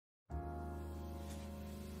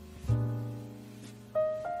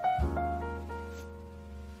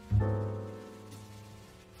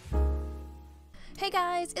Hey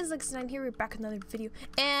guys, it's Rexetin here. We're back with another video,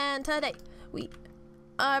 and today we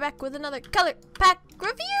are back with another color pack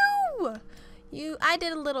review. I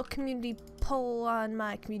did a little community poll on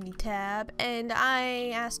my community tab, and I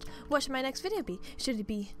asked, what should my next video be? Should it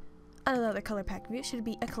be another color pack review? Should it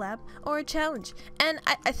be a collab or a challenge? And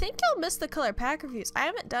I think y'all missed the color pack reviews. I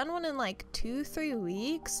haven't done one in like 2-3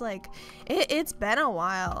 weeks. Like it's been a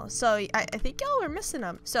while, so I think y'all were missing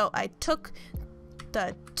them. So I took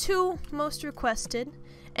the 2 most requested,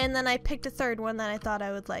 and then I picked a third one that I thought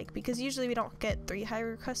I would like, because usually we don't get 3 high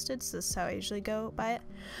requested, so this is how I usually go by it.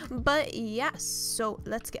 But yes, so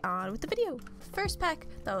let's get on with the video. First pack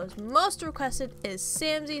that was most requested is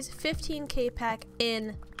Samsy's 15k pack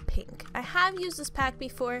in pink. I have used this pack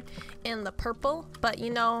before in the purple, but you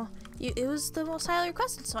know, it was the most highly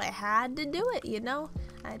requested, so I had to do it, you know?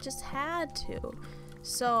 I just had to.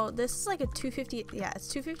 So this is like a 250, yeah,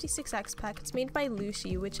 it's 256X pack. It's made by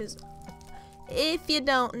Looshy, which is, if you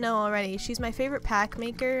don't know already, she's my favorite pack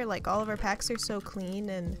maker. Like, all of her packs are so clean,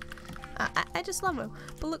 and I just love them.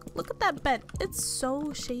 But look at that bed. It's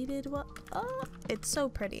so shaded. What? Oh, it's so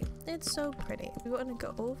pretty. It's so pretty. We want to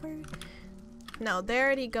go over. No, they're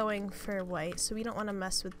already going for white, so we don't want to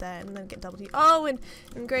mess with that and then get double D. Oh, and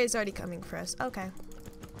gray's already coming for us. Okay.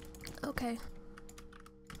 Okay.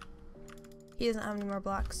 He doesn't have any more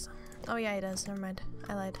blocks. Oh yeah, he does. Never mind.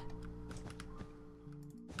 I lied.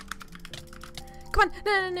 Come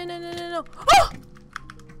on! No! Oh!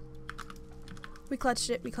 We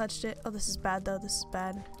clutched it. We clutched it. Oh, this is bad though. This is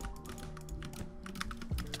bad.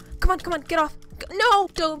 Come on! Get off! No!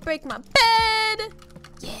 Don't break my bed!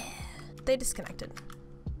 Yeah! They disconnected.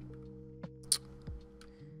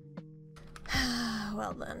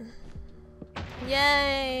 Well then.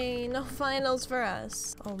 Yay! No finals for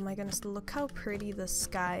us. Oh my goodness, look how pretty the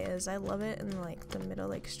sky is. I love it in like the middle,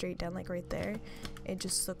 like straight down, like right there. It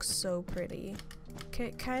just looks so pretty.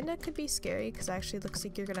 Okay, kinda could be scary because it actually looks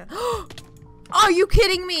like you're gonna. Are you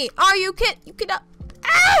kidding me? Are you kidding? You cannot.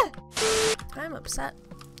 Ah! I'm upset.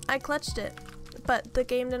 I clutched it, but the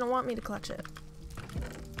game didn't want me to clutch it.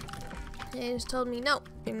 They just told me, no,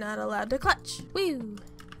 you're not allowed to clutch. Woo!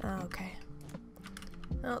 Oh, okay.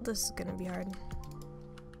 Oh, this is gonna be hard.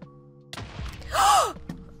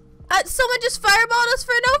 Someone just fireballed us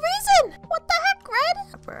for no reason! What the heck,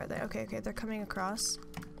 Red? Where are they? Okay, they're coming across.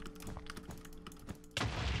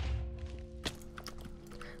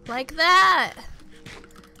 Like that!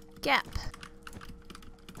 Gap.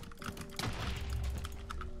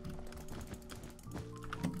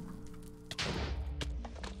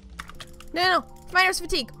 No! Miner's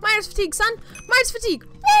fatigue! Miner's fatigue, son! Miner's fatigue!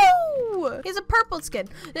 Woo! He has a purple skin.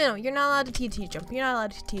 No, you're not allowed to TT jump. You're not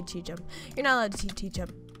allowed to TT jump. You're not allowed to TT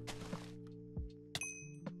jump.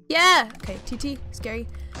 Yeah! Okay, TT. Scary.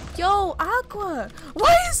 Yo, Aqua!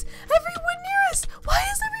 Why is everyone near us? Why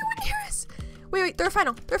is everyone near us? Wait, they're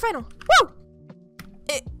final. They're final. Whoa!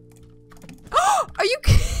 Oh! Are you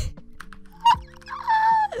kidding?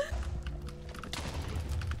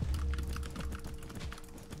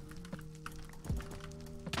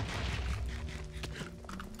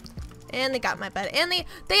 And they got my bed. And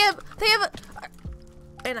they have a,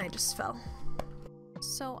 and I just fell.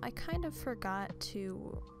 So I kind of forgot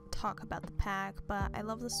to talk about the pack, but I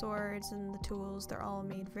love the swords and the tools. They're all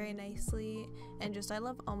made very nicely, and just I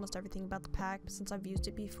love almost everything about the pack. Since I've used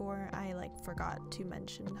it before, I like forgot to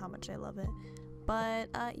mention how much I love it. But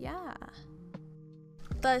yeah.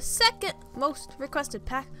 The second most requested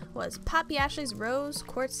pack was PapiAshley's Rose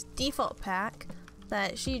Quartz Default Pack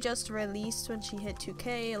that she just released when she hit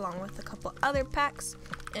 2K, along with a couple other packs.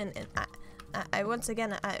 And I once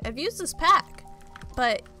again, I've used this pack,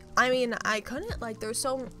 but I mean, I couldn't, like, there's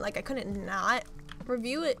so, like, I couldn't not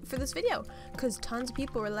review it for this video, because tons of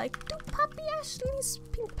people were like, do PapiAshley's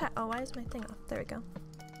pink pack. Oh, why is my thing off? There we go.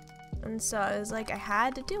 And so I was like, I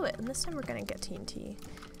had to do it, and this time we're gonna get TNT,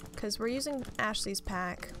 because we're using Ashley's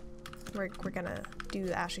pack. We're gonna do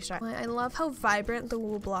the Ashley strat. I love how vibrant the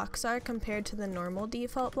wool blocks are compared to the normal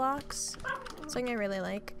default blocks. Something I really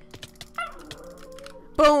like.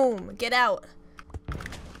 Boom! Get out!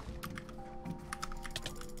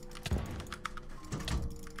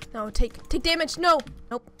 No, take damage! No!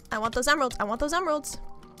 Nope. I want those emeralds! I want those emeralds!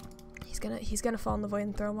 He's gonna fall in the void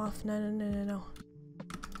and throw him off. No.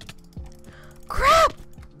 Crap!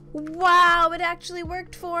 Wow, it actually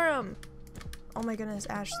worked for him! Oh my goodness,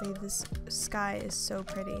 Ashley, this sky is so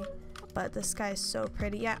pretty. But this sky is so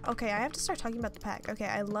pretty. Yeah, okay, I have to start talking about the pack. Okay,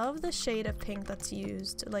 I love the shade of pink that's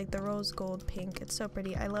used, like the rose gold pink. It's so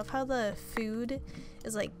pretty. I love how the food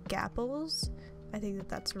is like gapples. I think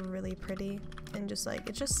that's really pretty, and just like,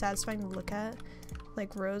 it's just satisfying to look at.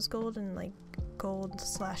 Like rose gold and like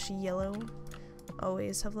gold/yellow.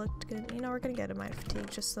 always have looked good. You know, we're gonna get a minor fatigue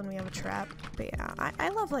just so then we have a trap. But yeah, I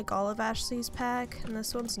love like all of Ashley's pack, and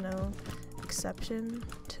this one's no exception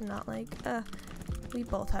to not like. We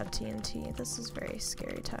both have TNT. This is very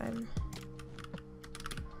scary time.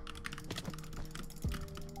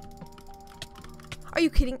 Are you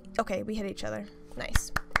kidding? Okay, we hit each other.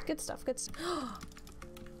 Nice. Good stuff, good stuff.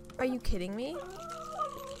 Are you kidding me?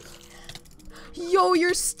 Yo,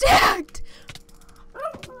 you're stacked!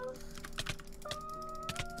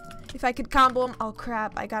 If I could combo him, oh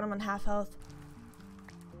crap, I got him on half health.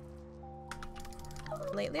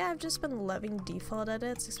 Lately, I've just been loving default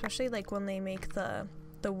edits, especially like when they make the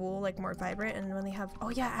wool like more vibrant, and when they have, oh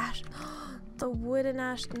yeah, ash. The wooden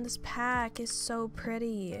ash in this pack is so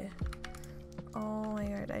pretty. Oh my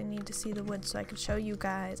god, I need to see the wood so I can show you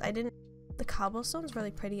guys. The cobblestone's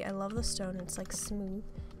really pretty. I love the stone, it's like smooth.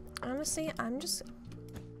 Honestly, I'm just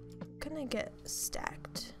gonna get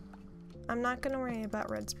stacked. I'm not gonna worry about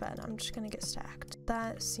red's bed, I'm just gonna get stacked.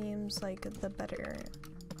 That seems like the better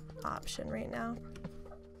option right now.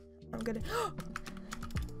 I'm gonna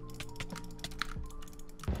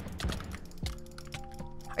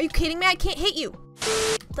Are you kidding me? I can't hit you!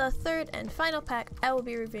 The third and final pack I will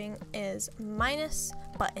be reviewing is Minus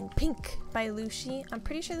But in Pink by Looshy. I'm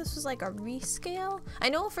pretty sure this was like a rescale. I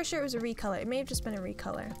know for sure it was a recolor. It may have just been a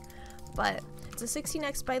recolor. But it's a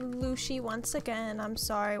 16x by Looshy once again. I'm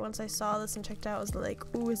sorry, once I saw this and checked out, I was like,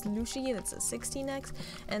 ooh, it's Looshy and it's a 16x.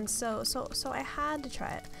 And so I had to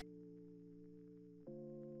try it.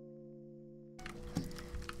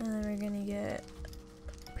 And then we're gonna get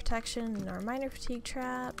protection in our minor fatigue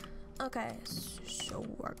trap. Okay, so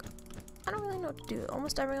I don't really know what to do.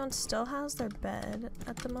 Almost everyone still has their bed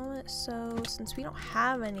at the moment, so since we don't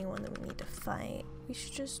have anyone that we need to fight, we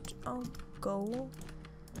should just go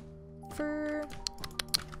for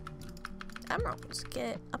emeralds,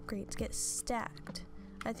 get upgrades, get stacked.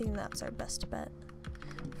 I think that's our best bet.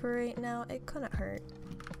 For right now, it couldn't hurt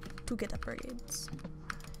to get upgrades.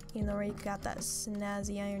 You know where you got that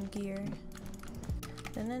snazzy iron gear.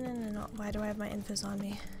 No. Why do I have my infos on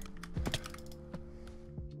me?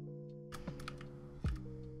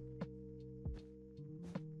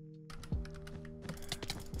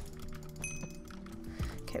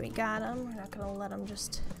 Okay, we got him. We're not gonna let him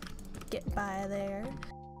just get by there.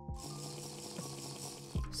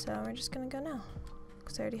 So we're just gonna go now.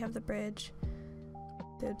 Because I already have the bridge.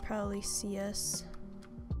 They would probably see us.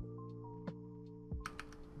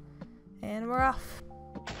 And we're off.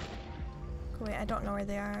 Wait, I don't know where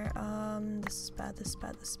they are. This is bad, this is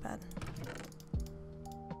bad, this is bad.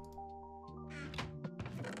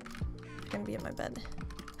 I'm gonna be in my bed.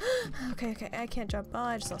 Okay, I can't jump. Oh,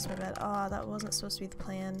 I just lost my bed. Oh, that wasn't supposed to be the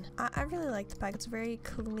plan. I really like the pack. It's very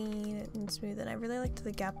clean and smooth, and I really liked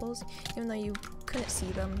the gapples, even though you couldn't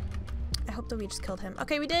see them. I hope that we just killed him.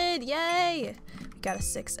 Okay, we did! Yay! We got a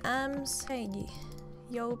 6 M's. Hey,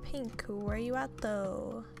 yo, Pink, where are you at,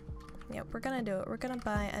 though? Yep, we're gonna do it. We're gonna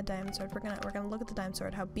buy a diamond sword. We're gonna look at the diamond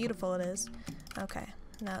sword, how beautiful it is. Okay,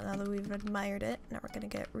 now that we've admired it, now we're gonna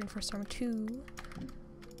get reinforced armor 2.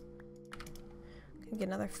 Gonna get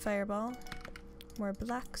another fireball. More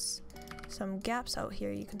blocks. Some gaps out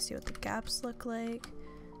here. You can see what the gaps look like.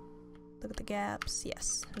 Look at the gaps.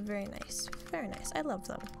 Yes, very nice. Very nice. I love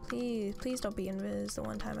them. Please don't be invis the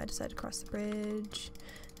one time I decided to cross the bridge.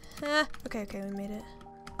 Okay, we made it.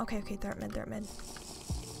 Okay, they're at mid.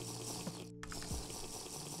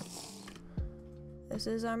 This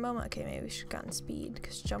is our moment. Okay, maybe we should have gotten speed,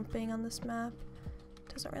 because jumping on this map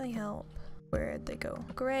doesn't really help. Where'd they go?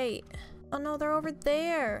 Great. Oh no, they're over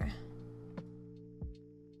there.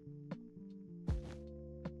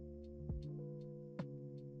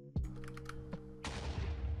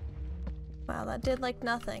 Wow, that did like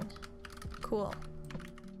nothing. Cool.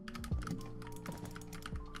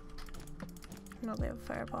 No, they have a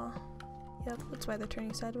fireball. Yep, that's why they're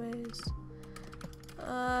turning sideways.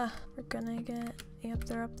 We're gonna get, yep,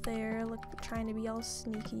 they're up there, trying to be all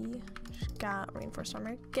sneaky. Just got reinforced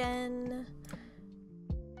armor again.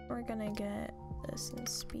 We're gonna get this in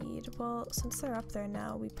speed. Well, since they're up there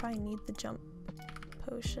now, we probably need the jump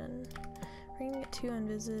potion. We're gonna get 2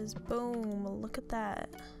 invises. Boom, look at that.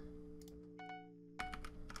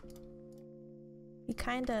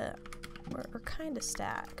 We're kinda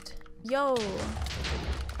stacked. Yo!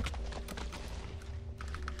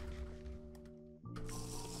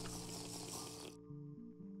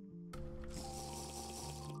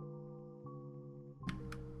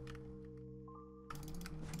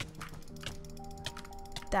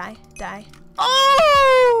 Die.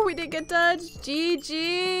 Oh! We didn't get touched.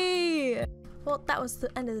 GG! well, that was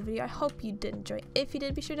the end of the video. I hope you did enjoy. If you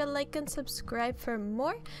did, be sure to like and subscribe for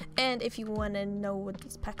more. And if you want to know what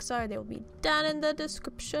these packs are, they will be down in the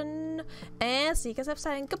description. And see you guys next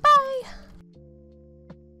time. Goodbye!